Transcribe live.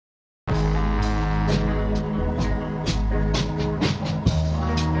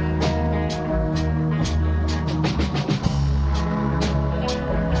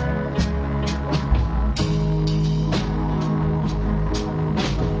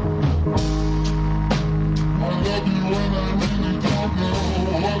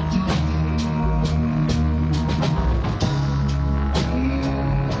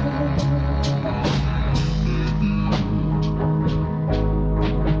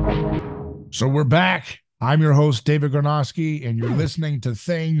So we're back. I'm your host, David Gornoski, and you're listening to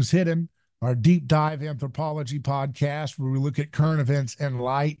Things Hidden, our deep dive anthropology podcast where we look at current events in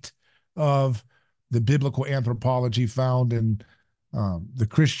light of the biblical anthropology found in the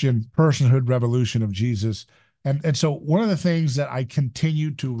Christian personhood revolution of Jesus. And so one of the things that I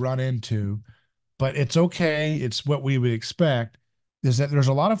continue to run into, but it's okay, it's what we would expect, is that there's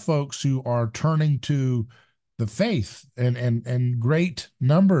a lot of folks who are turning to the faith and great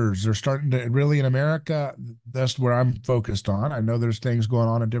numbers are starting to really in America. That's where I'm focused on. I know there's things going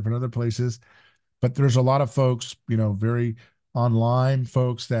on in different other places, but there's a lot of folks, very online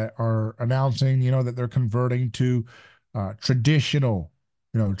folks that are announcing, that they're converting to traditional,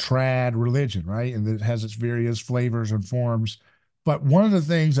 trad religion, right? And it has its various flavors and forms. But one of the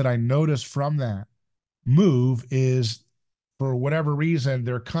things that I noticed from that move is for whatever reason,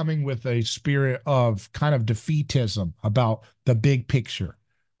 they're coming with a spirit of kind of defeatism about the big picture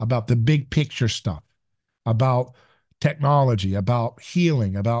stuff, about technology, about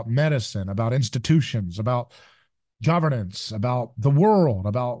healing, about medicine, about institutions, about governance, about the world,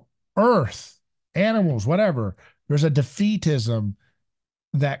 about earth, animals, whatever. There's a defeatism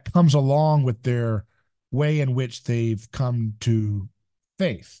that comes along with their way in which they've come to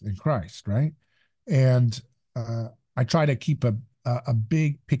faith in Christ, right? And I try to keep a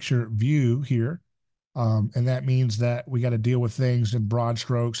big picture view here, and that means that we got to deal with things in broad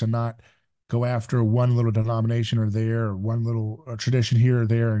strokes and not go after one little denomination or there or one little tradition here or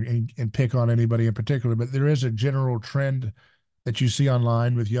there and pick on anybody in particular. But there is a general trend that you see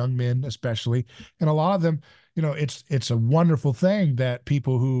online with young men, especially, and a lot of them, it's a wonderful thing that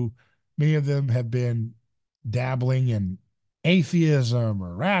people who many of them have been dabbling in atheism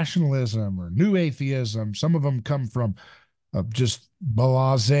or rationalism or new atheism. Some of them come from just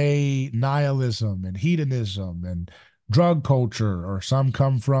blasé nihilism and hedonism and drug culture, or some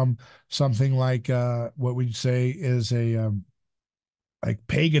come from something like what we'd say is a like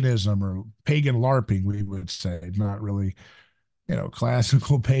paganism or pagan LARPing, we would say, not really,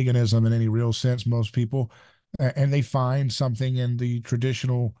 classical paganism in any real sense, most people. And they find something in the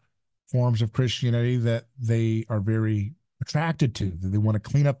traditional forms of Christianity that they are very attracted to, that they want to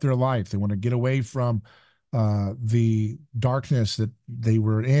clean up their life. They want to get away from the darkness that they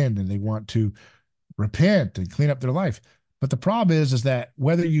were in, and they want to repent and clean up their life. But the problem is that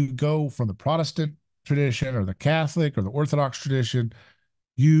whether you go from the Protestant tradition or the Catholic or the Orthodox tradition,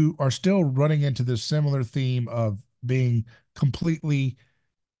 you are still running into this similar theme of being completely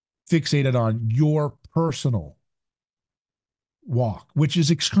fixated on your personal walk, which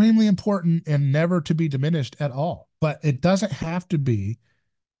is extremely important and never to be diminished at all. But it doesn't have to be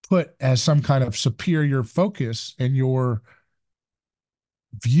put as some kind of superior focus in your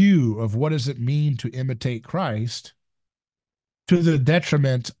view of what does it mean to imitate Christ to the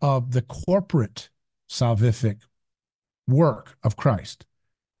detriment of the corporate salvific work of Christ.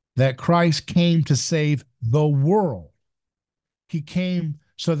 That Christ came to save the world. He came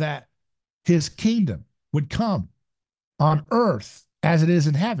so that his kingdom would come on earth as it is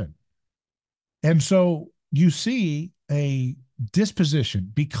in heaven. And so you see a disposition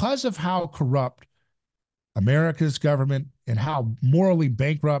because of how corrupt America's government and how morally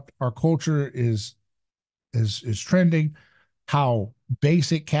bankrupt our culture is trending, how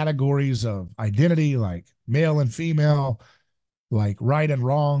basic categories of identity like male and female, like right and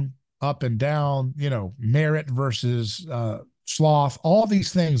wrong, up and down, merit versus sloth, all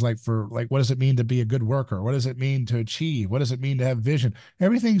these things, like for like what does it mean to be a good worker? What does it mean to achieve? What does it mean to have vision?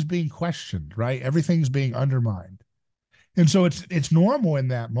 Everything's being questioned, right? Everything's being undermined. And so it's normal in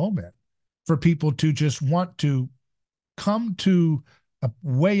that moment for people to just want to come to a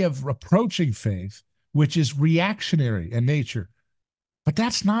way of approaching faith which is reactionary in nature. But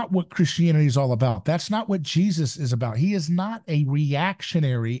that's not what Christianity is all about. That's not what Jesus is about. He is not a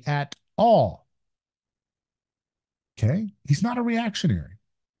reactionary at all. Okay? He's not a reactionary.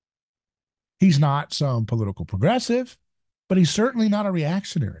 He's not some political progressive, but he's certainly not a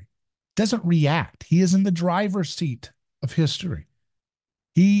reactionary. Doesn't react. He is in the driver's seat of history.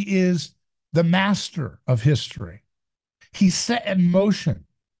 He is the master of history. He set in motion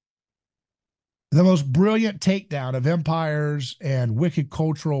the most brilliant takedown of empires and wicked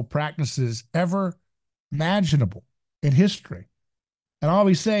cultural practices ever imaginable in history. And I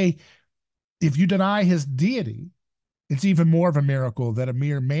always say, if you deny his deity, it's even more of a miracle that a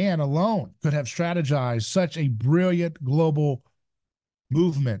mere man alone could have strategized such a brilliant global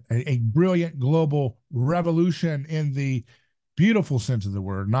movement, a brilliant global revolution in the beautiful sense of the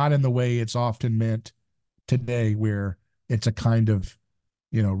word, not in the way it's often meant today, where it's a kind of,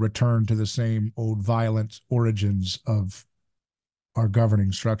 return to the same old violent origins of our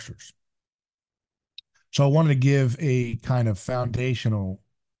governing structures. So I wanted to give a kind of foundational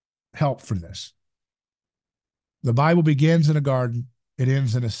help for this. The Bible begins in a garden, it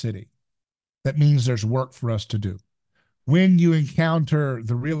ends in a city. That means there's work for us to do. When you encounter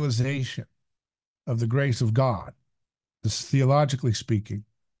the realization of the grace of God, this theologically speaking,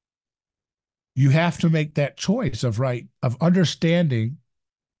 you have to make that choice of understanding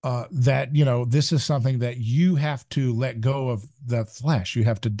that this is something that you have to let go of the flesh. You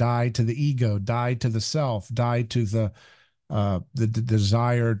have to die to the ego, die to the self, die to the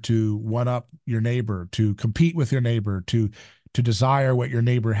desire to one up your neighbor, to compete with your neighbor, to desire what your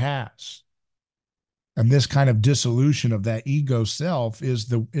neighbor has. And this kind of dissolution of that ego self is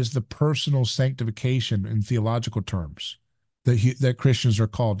the personal sanctification in theological terms that Christians are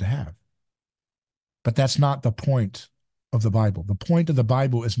called to have. But that's not the point of the Bible. The point of the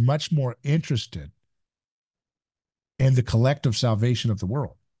Bible is much more interested in the collective salvation of the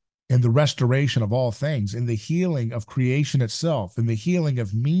world, in the restoration of all things, in the healing of creation itself, in the healing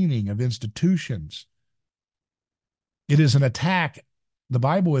of meaning, of institutions. It is an attack. The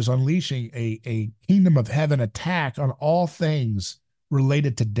Bible is unleashing a kingdom of heaven attack on all things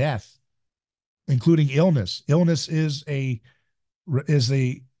related to death, including illness. Illness is a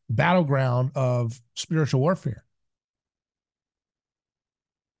battleground of spiritual warfare.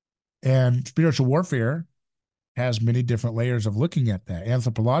 And spiritual warfare has many different layers of looking at that.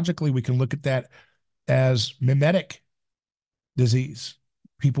 Anthropologically, we can look at that as mimetic disease,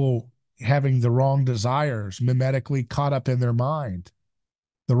 people having the wrong desires, mimetically caught up in their mind,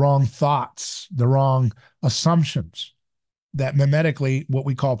 the wrong thoughts, the wrong assumptions, that mimetically, what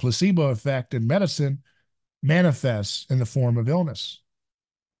we call placebo effect in medicine, manifests in the form of illness.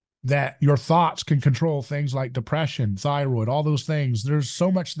 That your thoughts can control things like depression, thyroid, all those things. There's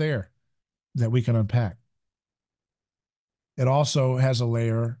so much there that we can unpack. It also has a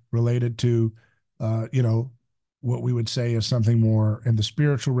layer related to, what we would say is something more in the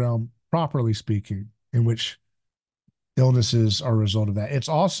spiritual realm, properly speaking, in which illnesses are a result of that. It's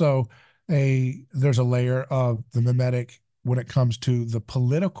also there's a layer of the mimetic when it comes to the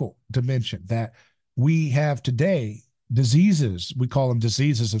political dimension that we have today. Diseases, we call them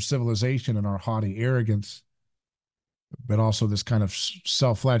diseases of civilization and our haughty arrogance, but also this kind of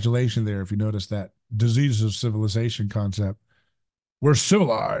self-flagellation there. If you notice that diseases of civilization concept, we're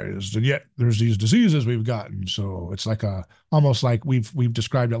civilized, and yet there's these diseases we've gotten. So it's like almost like we've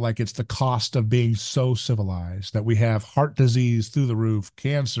described it like it's the cost of being so civilized that we have heart disease through the roof,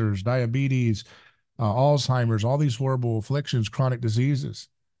 cancers, diabetes, Alzheimer's, all these horrible afflictions, chronic diseases.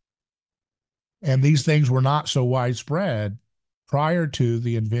 And these things were not so widespread prior to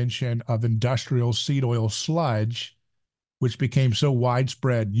the invention of industrial seed oil sludge, which became so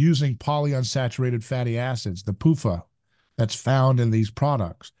widespread using polyunsaturated fatty acids, the PUFA, that's found in these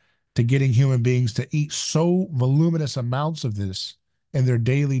products, to getting human beings to eat so voluminous amounts of this in their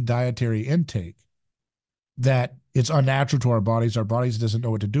daily dietary intake that it's unnatural to our bodies. Our bodies doesn't know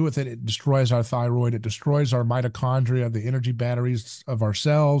what to do with it. It destroys our thyroid. It destroys our mitochondria, the energy batteries of our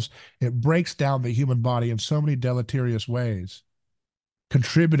cells. It breaks down the human body in so many deleterious ways,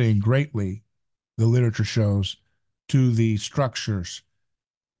 contributing greatly, the literature shows, to the structures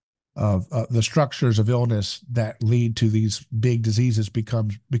of illness that lead to these big diseases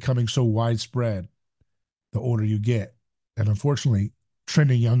becoming so widespread the older you get, and unfortunately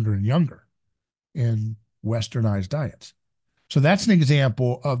trending younger and younger in westernized diets. So that's an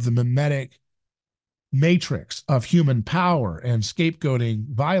example of the mimetic matrix of human power and scapegoating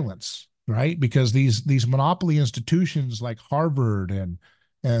violence, right? Because these monopoly institutions like Harvard and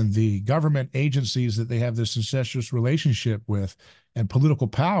the government agencies that they have this incestuous relationship with and political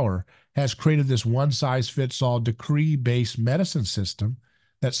power has created this one-size-fits-all decree-based medicine system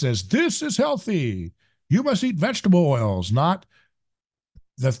that says, this is healthy. You must eat vegetable oils, not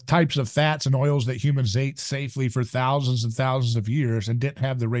the types of fats and oils that humans ate safely for thousands and thousands of years and didn't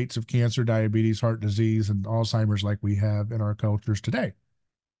have the rates of cancer, diabetes, heart disease, and Alzheimer's like we have in our cultures today.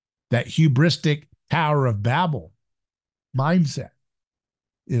 That hubristic Tower of Babel mindset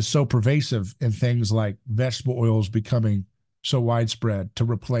is so pervasive in things like vegetable oils becoming so widespread to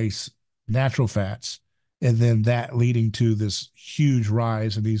replace natural fats, and then that leading to this huge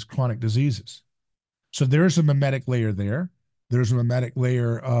rise in these chronic diseases. So there's a mimetic layer there. There's a mimetic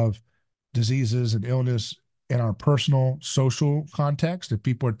layer of diseases and illness in our personal, social context. If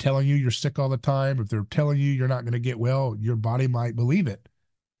people are telling you you're sick all the time, if they're telling you you're not going to get well, your body might believe it.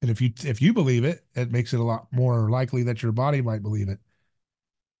 And if you believe it, it makes it a lot more likely that your body might believe it,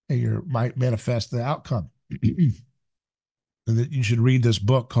 and you might manifest the outcome. And that you should read this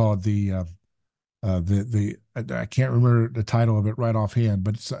book called I can't remember the title of it right offhand,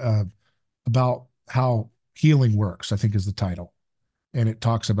 but it's about how healing works, I think is the title. And it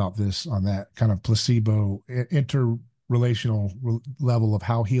talks about this on that kind of placebo interrelational level of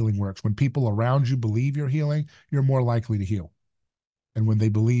how healing works. When people around you believe you're healing, you're more likely to heal. And when they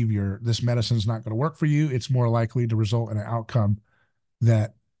believe this medicine's not going to work for you, it's more likely to result in an outcome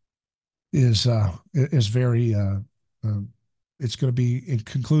that is very it's going to be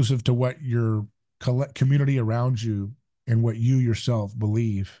inconclusive to what your community around you and what you yourself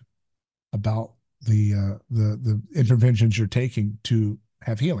believe about the interventions you're taking to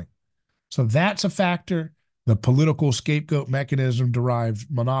have healing. So that's a factor. The political scapegoat mechanism derived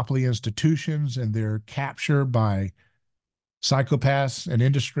monopoly institutions and their capture by psychopaths and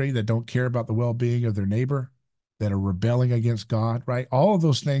industry that don't care about the well-being of their neighbor, that are rebelling against God, right? All of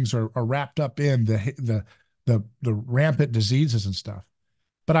those things are wrapped up in the rampant diseases and stuff.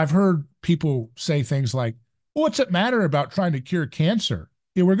 But I've heard people say things like, well, what's it matter about trying to cure cancer?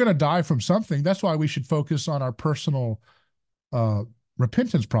 Yeah, we're going to die from something. That's why we should focus on our personal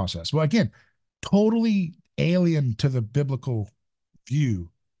repentance process. Well, again, totally alien to the biblical view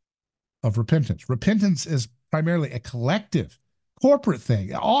of repentance. Repentance is primarily a collective, corporate thing.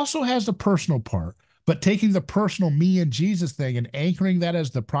 It also has the personal part, but taking the personal me and Jesus thing and anchoring that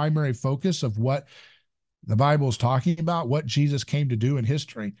as the primary focus of what the Bible is talking about, what Jesus came to do in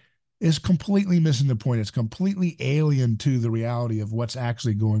history, is completely missing the point. It's completely alien to the reality of what's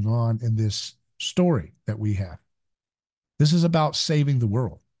actually going on in this story that we have. This is about saving the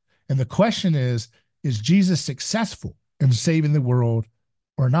world. And the question is Jesus successful in saving the world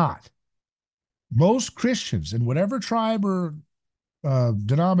or not? Most Christians, in whatever tribe or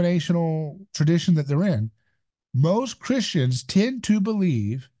denominational tradition that they're in, most Christians tend to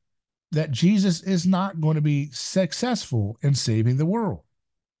believe that Jesus is not going to be successful in saving the world.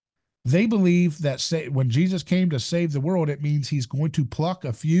 They believe that when Jesus came to save the world, it means he's going to pluck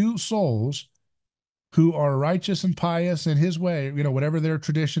a few souls who are righteous and pious in his way, whatever their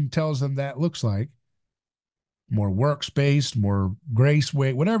tradition tells them that looks like, more works-based, more grace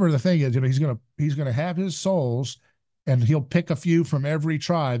way, whatever the thing is, he's gonna have his souls, and he'll pick a few from every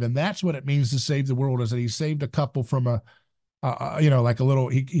tribe, and that's what it means to save the world. Is that he saved a couple from like a little,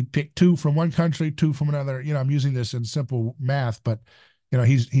 he picked two from one country, two from another. I'm using this in simple math, but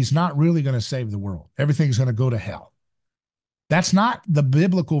he's not really going to save the world. Everything's going to go to hell. That's not the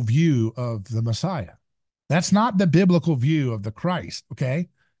biblical view of the Messiah. That's not the biblical view of the Christ. Okay,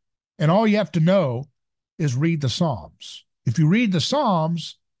 and all you have to know is read the Psalms. If you read the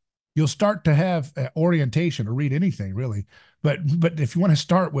Psalms, you'll start to have orientation, or read anything really. But if you want to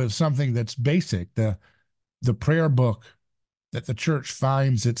start with something that's basic, the prayer book that the church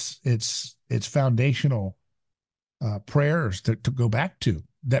finds its foundational prayers to go back to,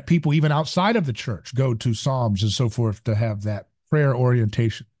 that people even outside of the church go to Psalms and so forth to have that prayer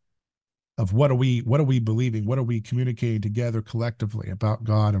orientation of what are we believing, what are we communicating together collectively about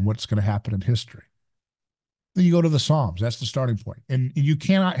God and what's going to happen in history. Then you go to the Psalms. That's the starting point. And you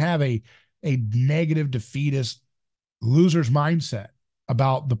cannot have a negative, defeatist, loser's mindset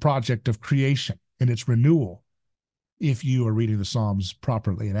about the project of creation and its renewal if you are reading the Psalms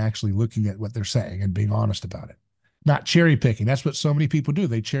properly and actually looking at what they're saying and being honest about it. Not cherry picking. That's what so many people do.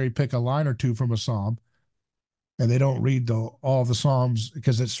 They cherry pick a line or two from a Psalm, and they don't read all the Psalms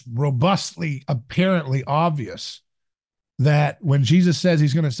because it's robustly, apparently obvious that when Jesus says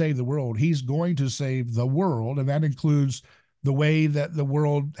he's going to save the world, he's going to save the world. And that includes the way that the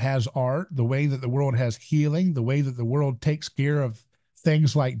world has art, the way that the world has healing, the way that the world takes care of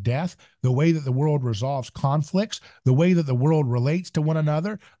things like death, the way that the world resolves conflicts, the way that the world relates to one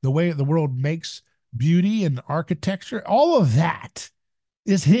another, the way that the world makes beauty and architecture. All of that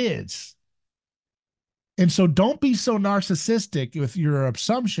is his. And so don't be so narcissistic with your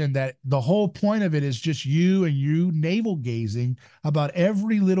assumption that the whole point of it is just you and you navel gazing about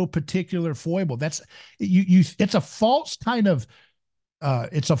every little particular foible. That's it's a false kind of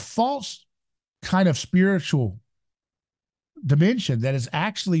spiritual dimension that is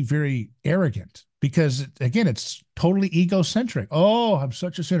actually very arrogant, because again, it's totally egocentric. Oh, I'm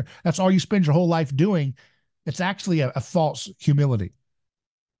such a sinner. That's all you spend your whole life doing. It's actually a false humility.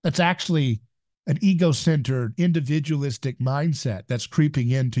 That's actually an ego-centered, individualistic mindset that's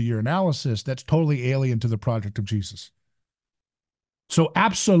creeping into your analysis that's totally alien to the project of Jesus. So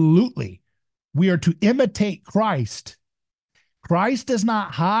absolutely, we are to imitate Christ. Christ does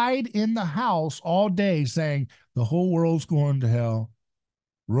not hide in the house all day saying, the whole world's going to hell.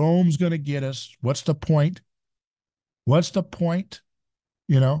 Rome's going to get us. What's the point? What's the point?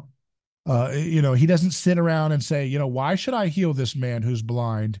 He doesn't sit around and say, why should I heal this man who's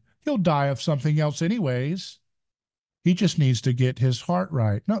blind? He'll die of something else anyways. He just needs to get his heart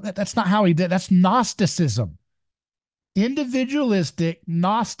right. No, that's not how he did. That's Gnosticism. Individualistic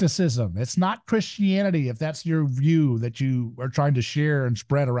Gnosticism. It's not Christianity if that's your view that you are trying to share and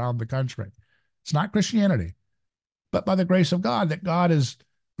spread around the country. It's not Christianity. But by the grace of God, that God is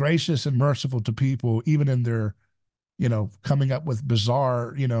gracious and merciful to people, even in their, coming up with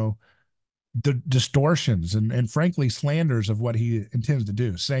bizarre, distortions and frankly slanders of what he intends to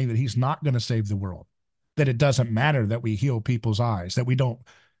do, saying that he's not going to save the world, that it doesn't matter that we heal people's eyes, that we don't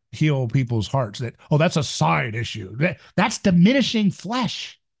heal people's hearts, that, oh, that's a side issue. That's diminishing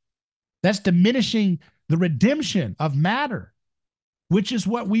flesh. That's diminishing the redemption of matter, which is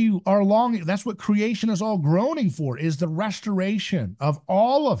what we are longing. That's what creation is all groaning for, is the restoration of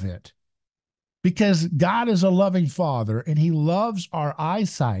all of it. Because God is a loving Father and he loves our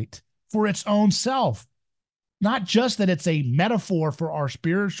eyesight for its own self. Not just that it's a metaphor for our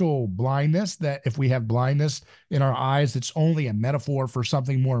spiritual blindness, that if we have blindness in our eyes, it's only a metaphor for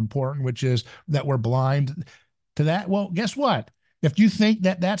something more important, which is that we're blind to that. Well, guess what? If you think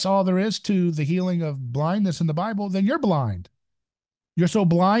that that's all there is to the healing of blindness in the Bible, then you're blind. You're so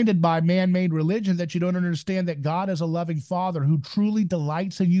blinded by man-made religion that you don't understand that God is a loving Father who truly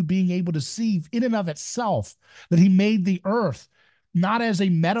delights in you being able to see in and of itself that he made the earth not as a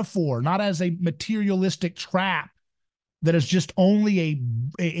metaphor, not as a materialistic trap that is just only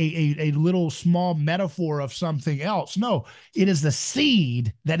a little small metaphor of something else. No, it is the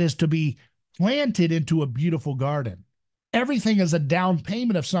seed that is to be planted into a beautiful garden. Everything is a down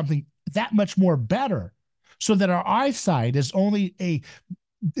payment of something that much more better, so that our eyesight is only a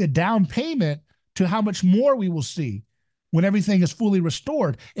down payment to how much more we will see when everything is fully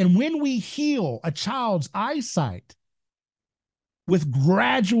restored. And when we heal a child's eyesight with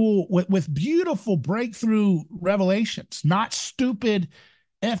with beautiful breakthrough revelations, not stupid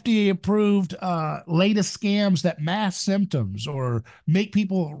FDA approved latest scams that mask symptoms or make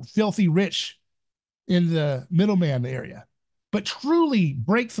people filthy rich in the middleman area, but truly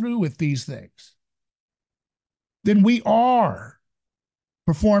break through with these things, then we are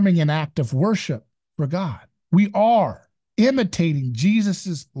performing an act of worship for God. We are imitating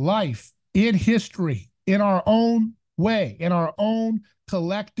Jesus's life in history, in our own way, in our own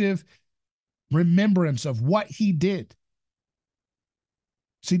collective remembrance of what he did.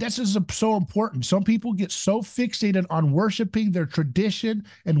 See, this is so important. Some people get so fixated on worshiping their tradition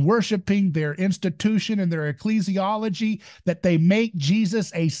and worshiping their institution and their ecclesiology that they make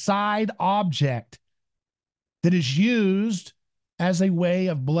Jesus a side object that is used as a way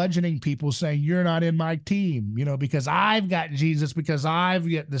of bludgeoning people, saying, you're not in my team, because I've got Jesus, because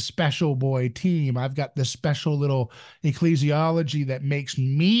I've got the special boy team. I've got this special little ecclesiology that makes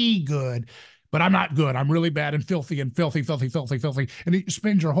me good, but I'm not good. I'm really bad and filthy and filthy, filthy, filthy, filthy. And you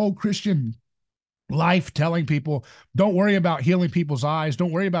spend your whole Christian life telling people, don't worry about healing people's eyes.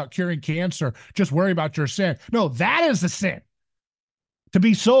 Don't worry about curing cancer. Just worry about your sin. No, that is the sin. To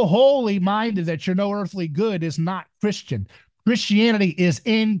be so holy minded that you're no earthly good is not Christian. Christianity is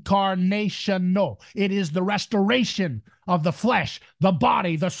incarnational. It is the restoration of the flesh, the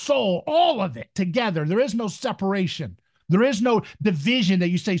body, the soul, all of it together. There is no separation. There is no division that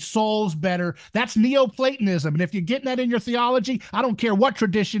you say soul's better. That's Neoplatonism. And if you're getting that in your theology, I don't care what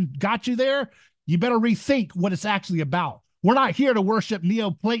tradition got you there, you better rethink what it's actually about. We're not here to worship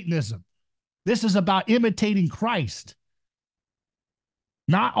Neoplatonism. This is about imitating Christ.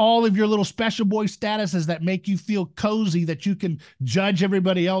 Not all of your little special boy statuses that make you feel cozy, that you can judge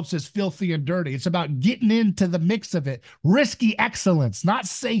everybody else as filthy and dirty. It's about getting into the mix of it. Risky excellence, not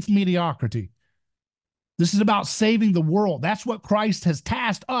safe mediocrity. This is about saving the world. That's what Christ has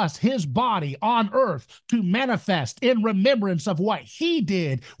tasked us, his body on earth, to manifest in remembrance of what he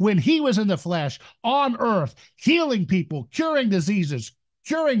did when he was in the flesh on earth, healing people, curing diseases,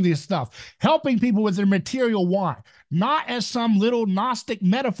 curing this stuff, helping people with their material want, not as some little Gnostic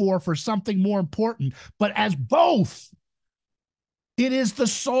metaphor for something more important, but as both. It is the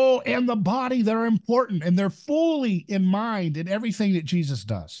soul and the body that are important, and they're fully in mind in everything that Jesus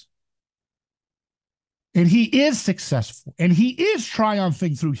does. And he is successful, and he is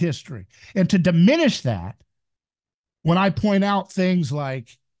triumphing through history. And to diminish that, when I point out things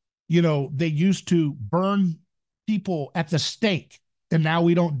like, they used to burn people at the stake, and now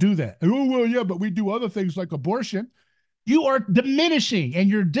we don't do that. Oh, well, yeah, but we do other things like abortion. You are diminishing and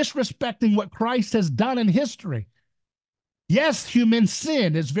you're disrespecting what Christ has done in history. Yes, human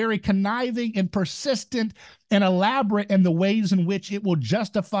sin is very conniving and persistent and elaborate in the ways in which it will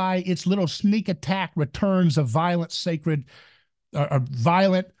justify its little sneak attack returns of violent, sacred, or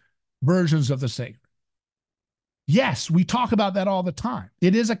violent versions of the sacred. Yes, we talk about that all the time.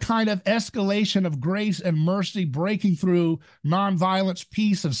 It is a kind of escalation of grace and mercy, breaking through nonviolence,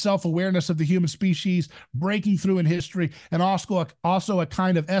 peace, and self-awareness of the human species, breaking through in history, and also a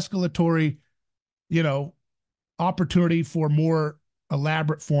kind of escalatory, you know, opportunity for more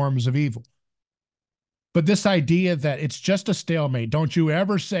elaborate forms of evil. But this idea that it's just a stalemate, don't you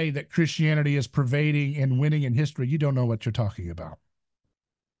ever say that Christianity is pervading and winning in history. You don't know what you're talking about.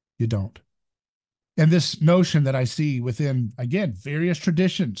 You don't. And this notion that I see within, again, various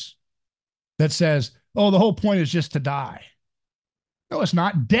traditions that says, oh, the whole point is just to die. No, it's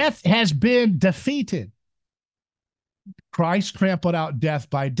not. Death has been defeated. Christ trampled out death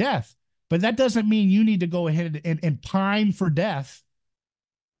by death. But that doesn't mean you need to go ahead and pine for death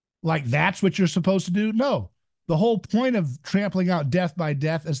like that's what you're supposed to do. No, the whole point of trampling out death by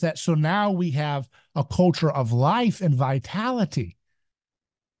death is that so now we have a culture of life and vitality,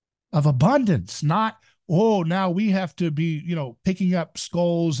 of abundance, not, oh, now we have to be, picking up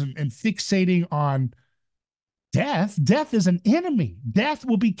skulls and fixating on death. Death is an enemy. Death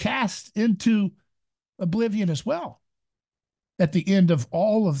will be cast into oblivion as well at the end of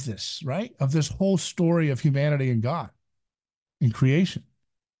all of this, right? Of this whole story of humanity and God in creation.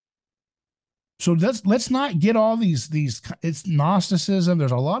 So let's not get all these, it's Gnosticism.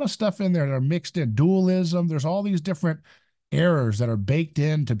 There's a lot of stuff in there that are mixed in, dualism. There's all these different errors that are baked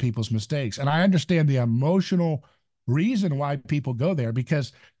into people's mistakes. And I understand the emotional reason why people go there,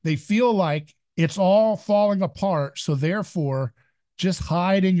 because they feel like it's all falling apart. So therefore, just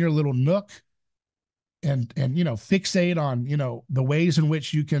hide in your little nook and fixate on the ways in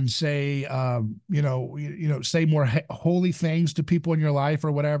which you can say say more holy things to people in your life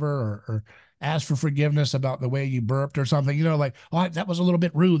or whatever, or ask for forgiveness about the way you burped or something, like, oh, that was a little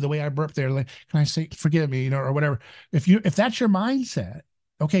bit rude the way I burped there, like, can I say forgive me, or whatever. If that's your mindset,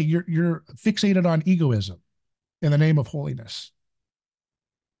 okay, you're fixated on egoism in the name of holiness.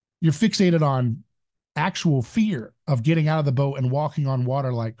 You're fixated on actual fear of getting out of the boat and walking on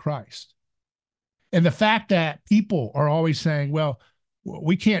water like Christ. And the fact that people are always saying, well,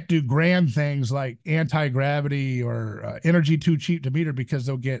 we can't do grand things like anti-gravity or energy too cheap to meter because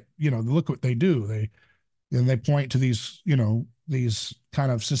they'll get, look what they do. They point to these, these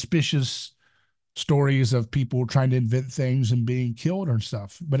kind of suspicious stories of people trying to invent things and being killed and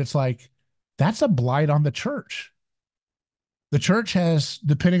stuff. But it's like, that's a blight on the church. The church has,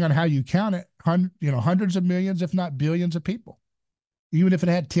 depending on how you count it, hundreds of millions, if not billions of people. Even if it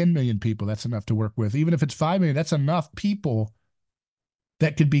had 10 million people, that's enough to work with. Even if it's 5 million, that's enough people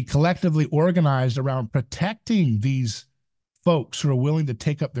that could be collectively organized around protecting these folks who are willing to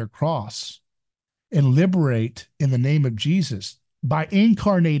take up their cross and liberate in the name of Jesus by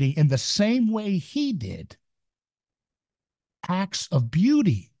incarnating in the same way he did acts of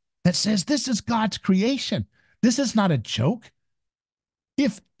beauty that says this is God's creation. This is not a joke.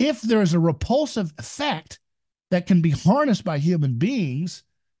 If there's a repulsive effect that can be harnessed by human beings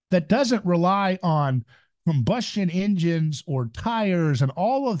that doesn't rely on combustion engines or tires and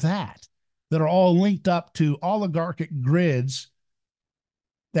all of that are all linked up to oligarchic grids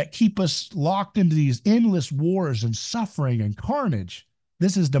that keep us locked into these endless wars and suffering and carnage.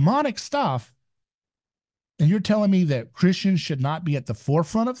 This is demonic stuff. And you're telling me that Christians should not be at the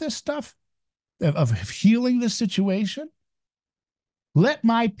forefront of this stuff, of healing this situation? Let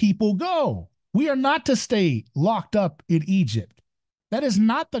my people go. We are not to stay locked up in Egypt. That is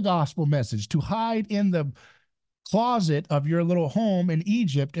not the gospel message, to hide in the closet of your little home in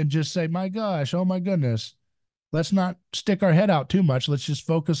Egypt and just say, my gosh, oh my goodness, let's not stick our head out too much. Let's just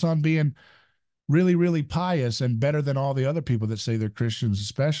focus on being really, really pious and better than all the other people that say they're Christians,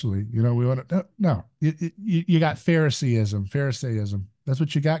 especially. We want to, no, you got Pharisaism. That's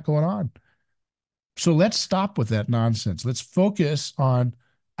what you got going on. So let's stop with that nonsense. Let's focus on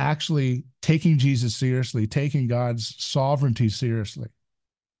actually taking Jesus seriously, taking God's sovereignty seriously.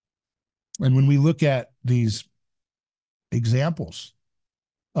 And when we look at these examples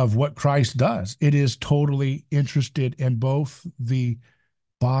of what Christ does, it is totally interested in both the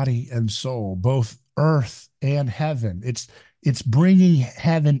body and soul, both earth and heaven. It's bringing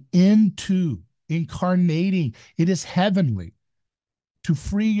heaven into, incarnating. It is heavenly to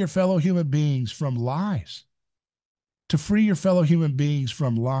free your fellow human beings from lies. To free your fellow human beings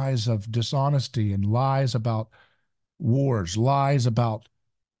from lies of dishonesty and lies about wars, lies about,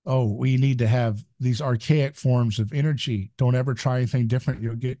 oh, we need to have these archaic forms of energy. Don't ever try anything different.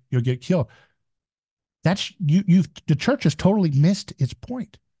 You'll get killed. That's the church has totally missed its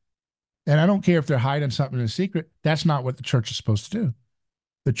point. And I don't care if they're hiding something in secret. That's not what the church is supposed to do.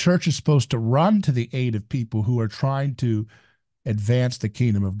 The church is supposed to run to the aid of people who are trying to advance the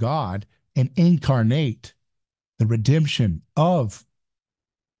kingdom of God and incarnate The redemption of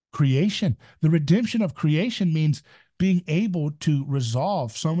creation. The redemption of creation means being able to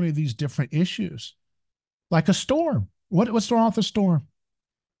resolve so many of these different issues, like a storm. What's wrong with a storm?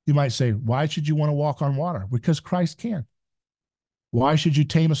 You might say, why should you want to walk on water? Because Christ can. Why should you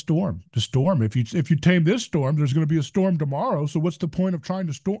tame a storm? The storm, if you tame this storm, there's going to be a storm tomorrow. So what's the point of trying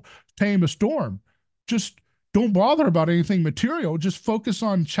to tame a storm? Just don't bother about anything material. Just focus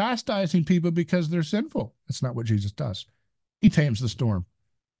on chastising people because they're sinful. That's not what Jesus does. He tames the storm.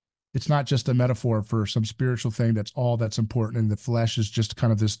 It's not just a metaphor for some spiritual thing that's all that's important, and the flesh is just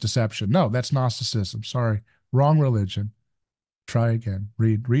kind of this deception. No, that's Gnosticism. Sorry, wrong religion. Try again.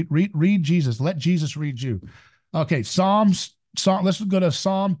 Read Jesus. Let Jesus read you. Okay, let's go to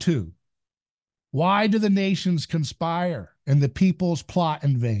Psalm 2. Why do the nations conspire and the peoples plot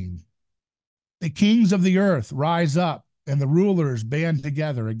in vain? The kings of the earth rise up, and the rulers band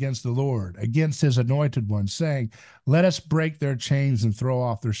together against the Lord, against his anointed one, saying, let us break their chains and throw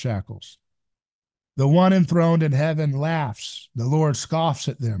off their shackles. The one enthroned in heaven laughs. The Lord scoffs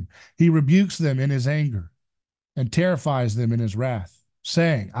at them. He rebukes them in his anger and terrifies them in his wrath,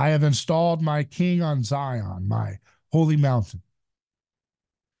 saying, I have installed my king on Zion, my holy mountain.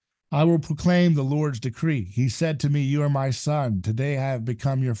 I will proclaim the Lord's decree. He said to me, you are my son. Today I have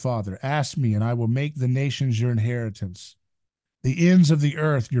become your father. Ask me, and I will make the nations your inheritance, the ends of the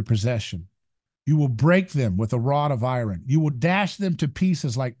earth your possession. You will break them with a rod of iron. You will dash them to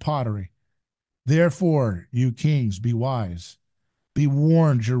pieces like pottery. Therefore, you kings, be wise. Be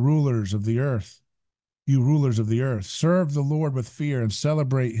warned, you rulers of the earth. You rulers of the earth, serve the Lord with fear and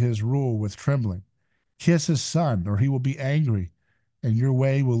celebrate his rule with trembling. Kiss his son, or he will be angry, and your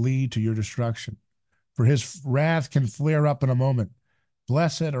way will lead to your destruction. For his wrath can flare up in a moment.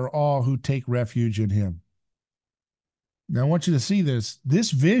 Blessed are all who take refuge in him. Now, I want you to see this. This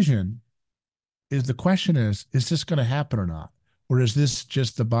vision is, the question is this going to happen or not? Or is this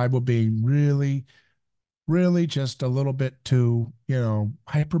just the Bible being really, really just a little bit too,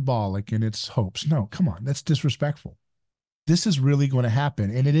 hyperbolic in its hopes? No, come on, that's disrespectful. This is really going to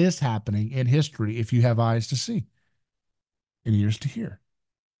happen, and it is happening in history if you have eyes to see and ears to hear.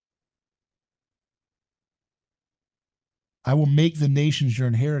 I will make the nations your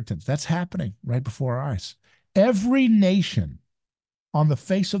inheritance. That's happening right before our eyes. Every nation on the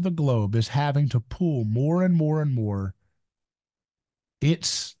face of the globe is having to pull more and more and more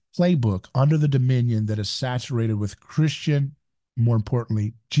its playbook under the dominion that is saturated with Christian, more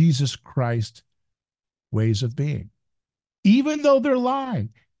importantly, Jesus Christ ways of being. Even though they're lying,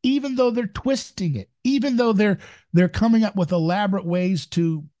 even though they're twisting it, even though they're coming up with elaborate ways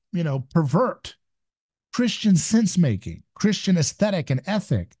to, pervert Christian sense-making, Christian aesthetic and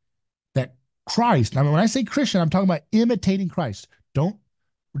ethic, that Christ, when I say Christian, I'm talking about imitating Christ. We're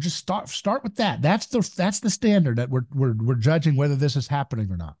just start with that. That's the standard that we're judging whether this is happening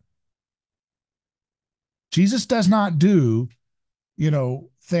or not. Jesus does not do,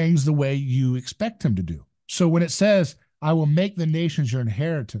 things the way you expect him to do. So when it says, I will make the nations your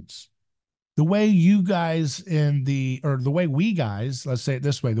inheritance, the way you guys the way we guys, let's say it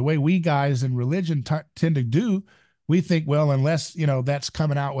this way, the way we guys in religion tend to do, we think, well, unless, that's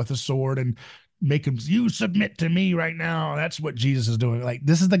coming out with a sword and make him, you submit to me right now. That's what Jesus is doing. Like,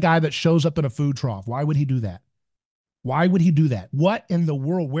 this is the guy that shows up in a food trough. Why would he do that? Why would he do that? What in the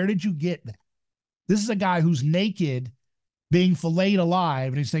world? Where did you get that? This is a guy who's naked, being filleted alive,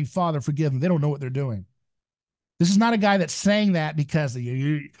 and he's saying, Father, forgive them. They don't know what they're doing. This is not a guy that's saying that because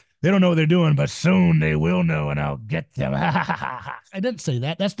they don't know what they're doing, but soon they will know, and I'll get them. I didn't say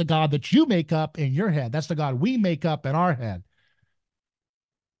that. That's the God that you make up in your head. That's the God we make up in our head.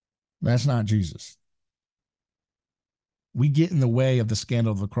 That's not Jesus. We get in the way of the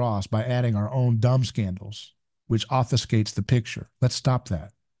scandal of the cross by adding our own dumb scandals, which obfuscates the picture. Let's stop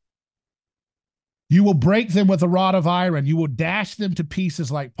that. You will break them with a rod of iron. You will dash them to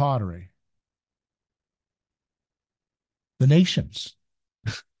pieces like pottery. The nations.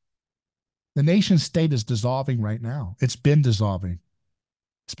 The nation state is dissolving right now. It's been dissolving.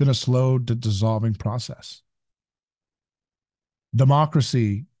 It's been a slow dissolving process.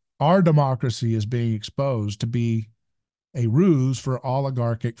 Democracy, our democracy, is being exposed to be a ruse for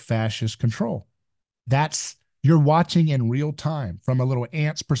oligarchic fascist control. You're watching in real time, from a little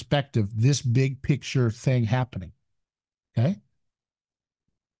ant's perspective, this big picture thing happening. Okay?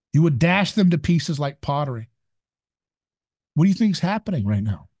 You would dash them to pieces like pottery. What do you think is happening right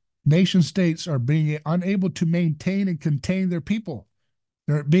now? Nation states are being unable to maintain and contain their people.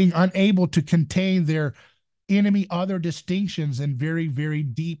 They're being unable to contain their enemy other distinctions in very, very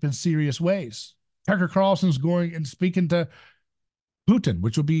deep and serious ways. Tucker Carlson's going and speaking to Putin,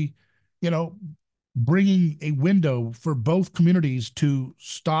 which will be, bringing a window for both communities to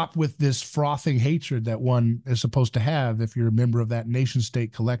stop with this frothing hatred that one is supposed to have if you're a member of that nation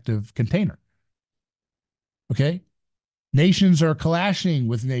state collective container. Okay? Nations are clashing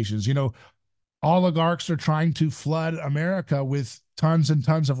with nations. Oligarchs are trying to flood America with tons and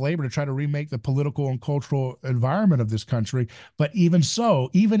tons of labor to try to remake the political and cultural environment of this country. But even so,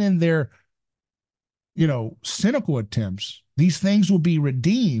 even in their, cynical attempts, these things will be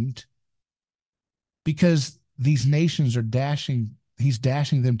redeemed because these nations are he's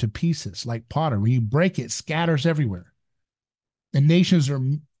dashing them to pieces like potter. When you break it, it scatters everywhere. And nations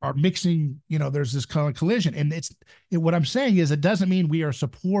are mixing, there's this kind of collision. And what I'm saying is it doesn't mean we are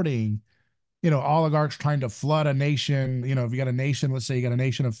supporting oligarchs trying to flood a nation. If you got a nation, let's say you got a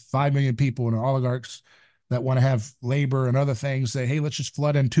nation of 5 million people and oligarchs that want to have labor and other things say, hey, let's just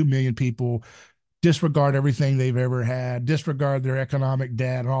flood in 2 million people, disregard everything they've ever had, disregard their economic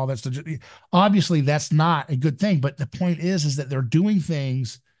debt and all that stuff. Obviously, that's not a good thing. But the point is that they're doing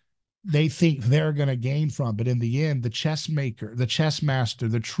things they think they're going to gain from. But in the end, the chess maker, the chess master,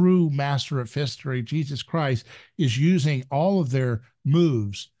 the true master of history, Jesus Christ, is using all of their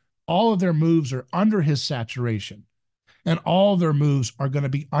moves. All of their moves are under his saturation, and all their moves are going to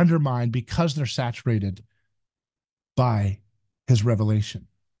be undermined because they're saturated by his revelation.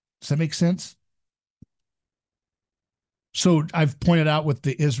 Does that make sense? So I've pointed out with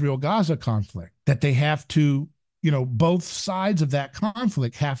the Israel-Gaza conflict that they have to, both sides of that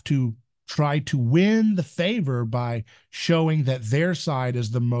conflict have to try to win the favor by showing that their side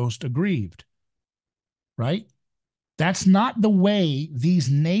is the most aggrieved, right? That's not the way these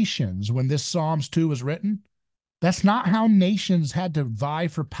nations, when this Psalms 2 was written, that's not how nations had to vie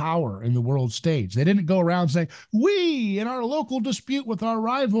for power in the world stage. They didn't go around saying, we, in our local dispute with our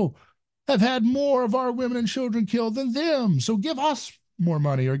rival, have had more of our women and children killed than them. So give us more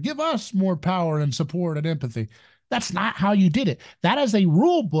money or give us more power and support and empathy. That's not how you did it. That is a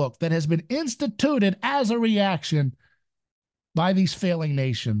rule book that has been instituted as a reaction by these failing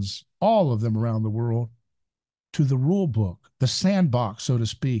nations, all of them around the world, to the rule book, the sandbox, so to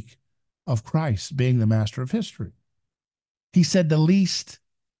speak, of Christ being the master of history. He said the least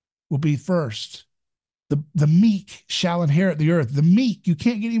will be first. The meek shall inherit the earth. The meek, you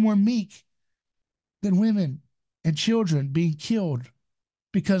can't get any more meek than women and children being killed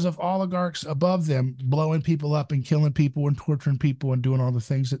because of oligarchs above them blowing people up and killing people and torturing people and doing all the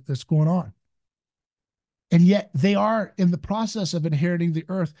things that's going on. And yet they are in the process of inheriting the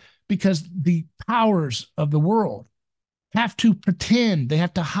earth because the powers of the world have to pretend, they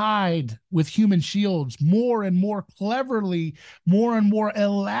have to hide with human shields, more and more cleverly, more and more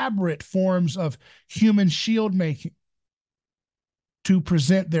elaborate forms of human shield making to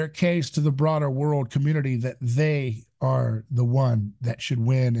present their case to the broader world community that they are the one that should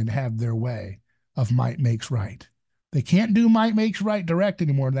win and have their way of might makes right. They can't do might makes right direct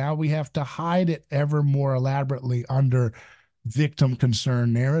anymore. Now we have to hide it ever more elaborately under victim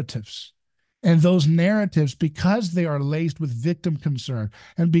concern narratives. And those narratives, because they are laced with victim concern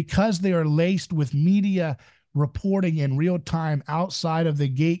and because they are laced with media reporting in real time outside of the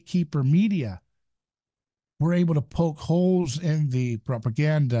gatekeeper media, we're able to poke holes in the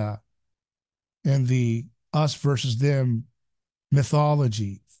propaganda and the us versus them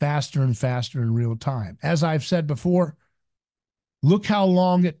mythology faster and faster in real time. As I've said before, look how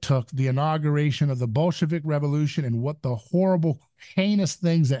long it took the inauguration of the Bolshevik Revolution and what the horrible, heinous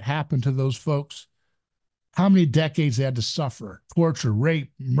things that happened to those folks. How many decades they had to suffer, torture,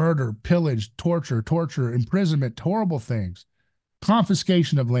 rape, murder, pillage, torture, imprisonment, horrible things,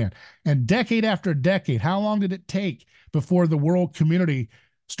 confiscation of land. And decade after decade, how long did it take before the world community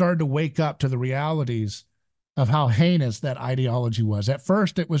started to wake up to the realities of how heinous that ideology was? At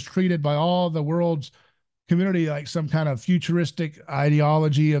first, it was treated by all the world's community like some kind of futuristic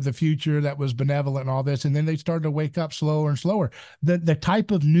ideology of the future that was benevolent and all this. And then they started to wake up slower and slower. The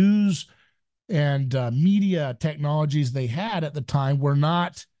type of news and media technologies they had at the time were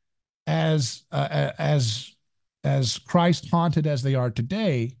not as Christ haunted as they are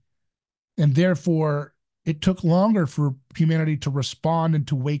today. And therefore, it took longer for humanity to respond and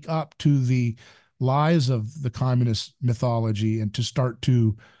to wake up to the lies of the communist mythology and to start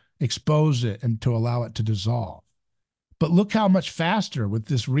to expose it and to allow it to dissolve. But look how much faster with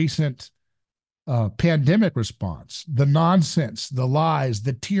this recent pandemic response, the nonsense, the lies,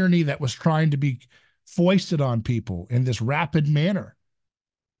 the tyranny that was trying to be foisted on people in this rapid manner.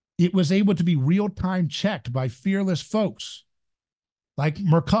 It was able to be real-time checked by fearless folks like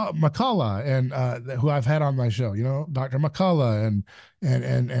McCullough and who I've had on my show, Dr. McCullough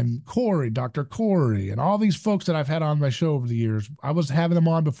and Corey, Dr. Corey, and all these folks that I've had on my show over the years. I was having them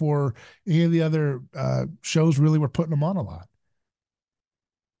on before any of the other shows really were putting them on a lot.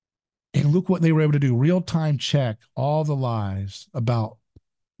 And look what they were able to do: real time check all the lies about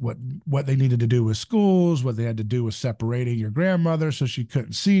what what they needed to do with schools, what they had to do with separating your grandmother so she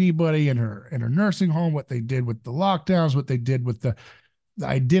couldn't see anybody in her nursing home, what they did with the lockdowns, what they did with the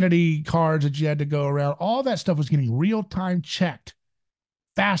identity cards that you had to go around. All that stuff was getting real time checked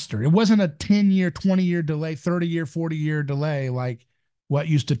faster. It wasn't a 10-year, 20-year delay, 30-year, 40-year delay like what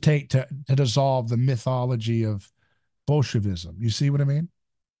used to take to dissolve the mythology of Bolshevism. You see what I mean?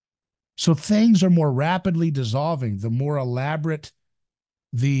 So things are more rapidly dissolving the more elaborate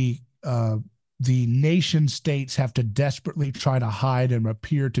the uh, the nation states have to desperately try to hide and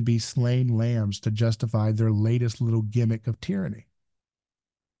appear to be slain lambs to justify their latest little gimmick of tyranny.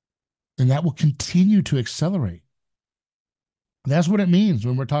 And that will continue to accelerate. That's what it means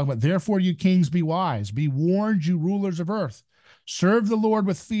when we're talking about, therefore, you kings, be wise, be warned, you rulers of earth. Serve the Lord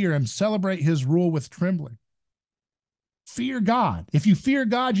with fear and celebrate his rule with trembling. Fear God. If you fear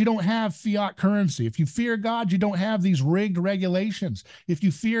God, you don't have fiat currency. If you fear God, you don't have these rigged regulations. If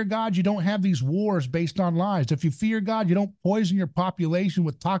you fear God, you don't have these wars based on lies. If you fear God, you don't poison your population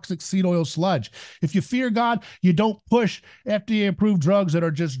with toxic seed oil sludge. If you fear God, you don't push FDA-approved drugs that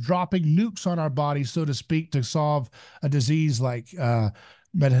are just dropping nukes on our bodies, so to speak, to solve a disease like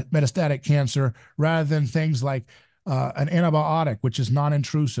metastatic cancer, rather than things like an antibiotic, which is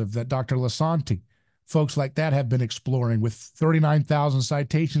non-intrusive, that Dr. Lasanti, folks like that have been exploring with 39,000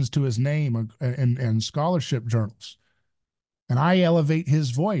 citations to his name and scholarship journals. And I elevate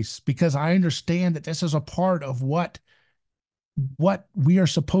his voice because I understand that this is a part of what we are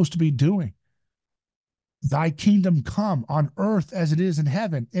supposed to be doing. Thy kingdom come on earth as it is in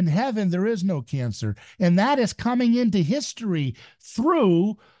heaven. In heaven, there is no cancer. And that is coming into history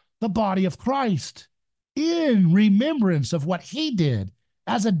through the body of Christ in remembrance of what he did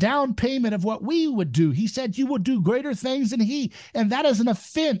as a down payment of what we would do. He said, you will do greater things than he. And that is an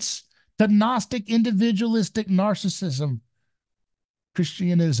offense to Gnostic, individualistic narcissism,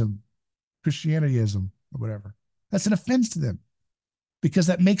 Christianism, or whatever. That's an offense to them because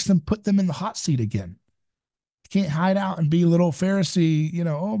that makes them put them in the hot seat again. You can't hide out and be a little Pharisee,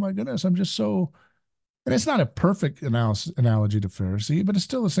 oh my goodness, I'm just so. And it's not a perfect analogy to Pharisee, but it's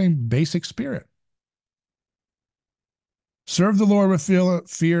still the same basic spirit. Serve the Lord with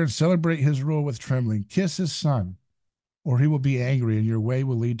fear and celebrate his rule with trembling. Kiss his son, or he will be angry, and your way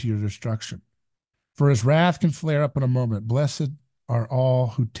will lead to your destruction. For his wrath can flare up in a moment. Blessed are all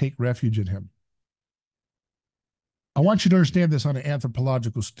who take refuge in him. I want you to understand this on an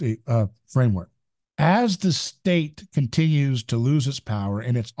anthropological framework. As the state continues to lose its power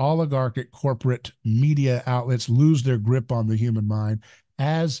and its oligarchic corporate media outlets lose their grip on the human mind,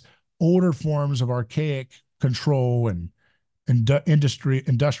 as older forms of archaic control and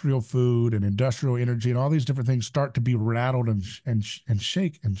industrial food and industrial energy and all these different things start to be rattled and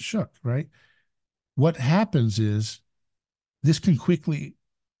shook, right? What happens is this can quickly,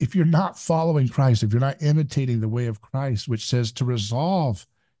 if you're not following Christ, if you're not imitating the way of Christ, which says to resolve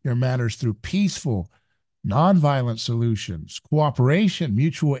your matters through peaceful, nonviolent solutions, cooperation,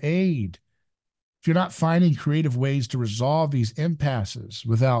 mutual aid, if you're not finding creative ways to resolve these impasses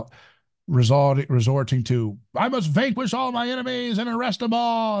without resorting to, I must vanquish all my enemies and arrest them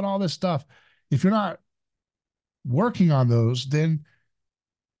all and all this stuff. If you're not working on those, then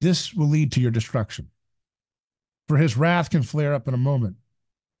this will lead to your destruction. For his wrath can flare up in a moment.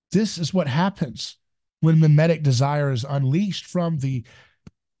 This is what happens when mimetic desire is unleashed from the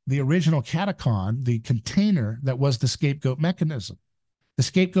original catacon, the container that was the scapegoat mechanism. The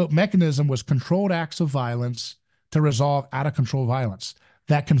scapegoat mechanism was controlled acts of violence to resolve out of control violence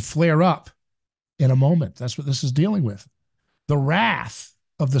that can flare up in a moment. That's what this is dealing with. The wrath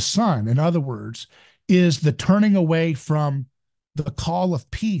of the Son, in other words, is the turning away from the call of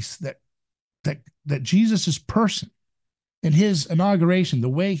peace that Jesus' person and his inauguration, the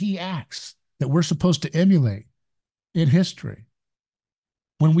way he acts, that we're supposed to emulate in history.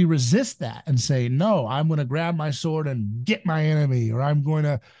 When we resist that and say, no, I'm going to grab my sword and get my enemy, or I'm going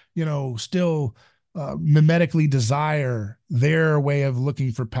to, still mimetically desire their way of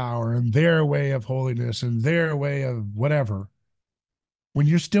looking for power and their way of holiness and their way of whatever, when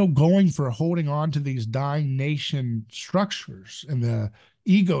you're still going for holding on to these dying nation structures and the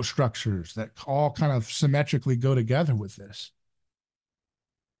ego structures that all kind of symmetrically go together with this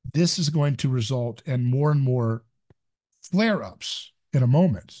is going to result in more and more flare-ups in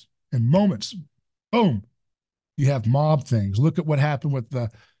moments, boom, You have mob things. Look at what happened with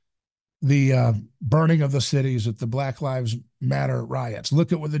the burning of the cities at the Black Lives Matter riots.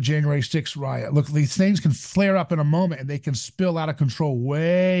 Look at what the January 6th riot. Look, these things can flare up in a moment and they can spill out of control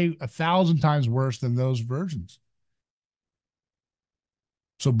way 1,000 times worse than those versions.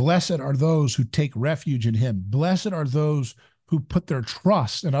 So blessed are those who take refuge in him. Blessed are those who put their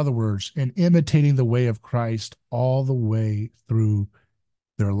trust, in other words, in imitating the way of Christ all the way through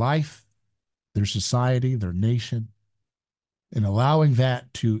their life, their society, their nation, and allowing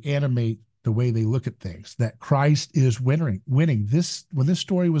that to animate the way they look at things, that Christ is winning. This, when this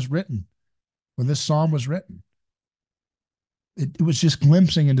story was written, when this psalm was written, it was just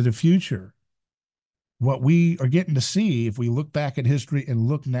glimpsing into the future. What we are getting to see, if we look back at history and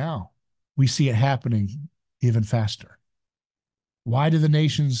look now, we see it happening even faster. Why do the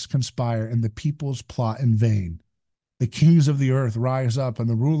nations conspire and the peoples plot in vain? The kings of the earth rise up and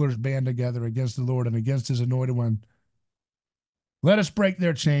the rulers band together against the Lord and against his anointed one. Let us break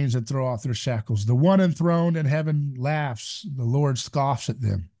their chains and throw off their shackles. The one enthroned in heaven laughs. The Lord scoffs at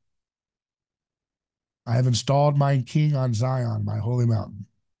them. I have installed my king on Zion, my holy mountain.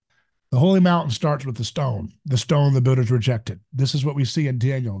 The holy mountain starts with the stone the builders rejected. This is what we see in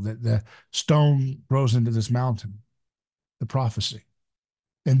Daniel, that the stone grows into this mountain, the prophecy.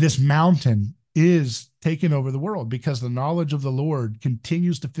 And this mountain is taking over the world because the knowledge of the Lord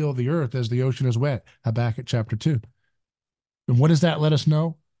continues to fill the earth as the ocean is wet. Habakkuk chapter 2. And what does that let us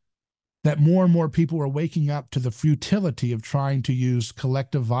know? That more and more people are waking up to the futility of trying to use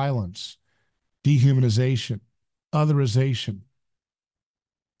collective violence, dehumanization, otherization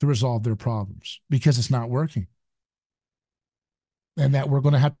to resolve their problems because it's not working. And that we're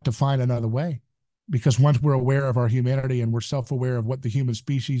going to have to find another way, because once we're aware of our humanity and we're self-aware of what the human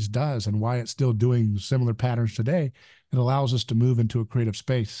species does and why it's still doing similar patterns today, it allows us to move into a creative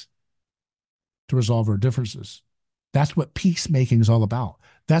space to resolve our differences. That's what peacemaking is all about.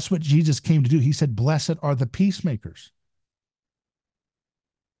 That's what Jesus came to do. He said, blessed are the peacemakers.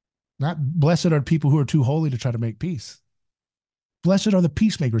 Not blessed are people who are too holy to try to make peace. Blessed are the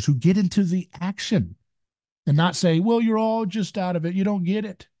peacemakers who get into the action and not say, well, you're all just out of it. You don't get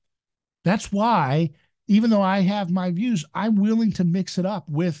it. That's why, even though I have my views, I'm willing to mix it up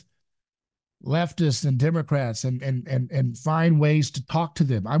with leftists and Democrats and find ways to talk to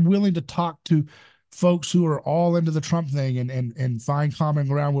them. I'm willing to talk to folks who are all into the Trump thing and find common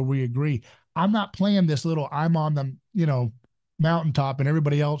ground where we agree. I'm not playing this little, I'm on the, mountaintop and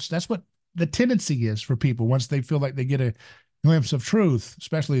everybody else. That's what the tendency is for people once they feel like they get a glimpse of truth,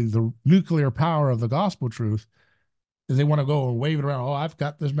 especially the nuclear power of the gospel truth, is they want to go and wave it around. Oh, I've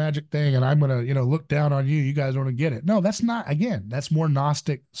got this magic thing and I'm going to, look down on you. You guys don't get it. No, that's not, again, that's more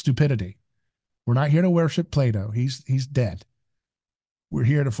Gnostic stupidity. We're not here to worship Plato. He's dead. We're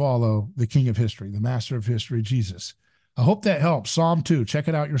here to follow the king of history, the master of history, Jesus. I hope that helps. Psalm 2, check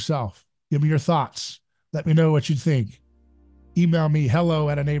it out yourself. Give me your thoughts. Let me know what you think. Email me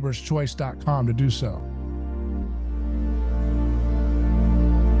hello@aneighborschoice.com to do so.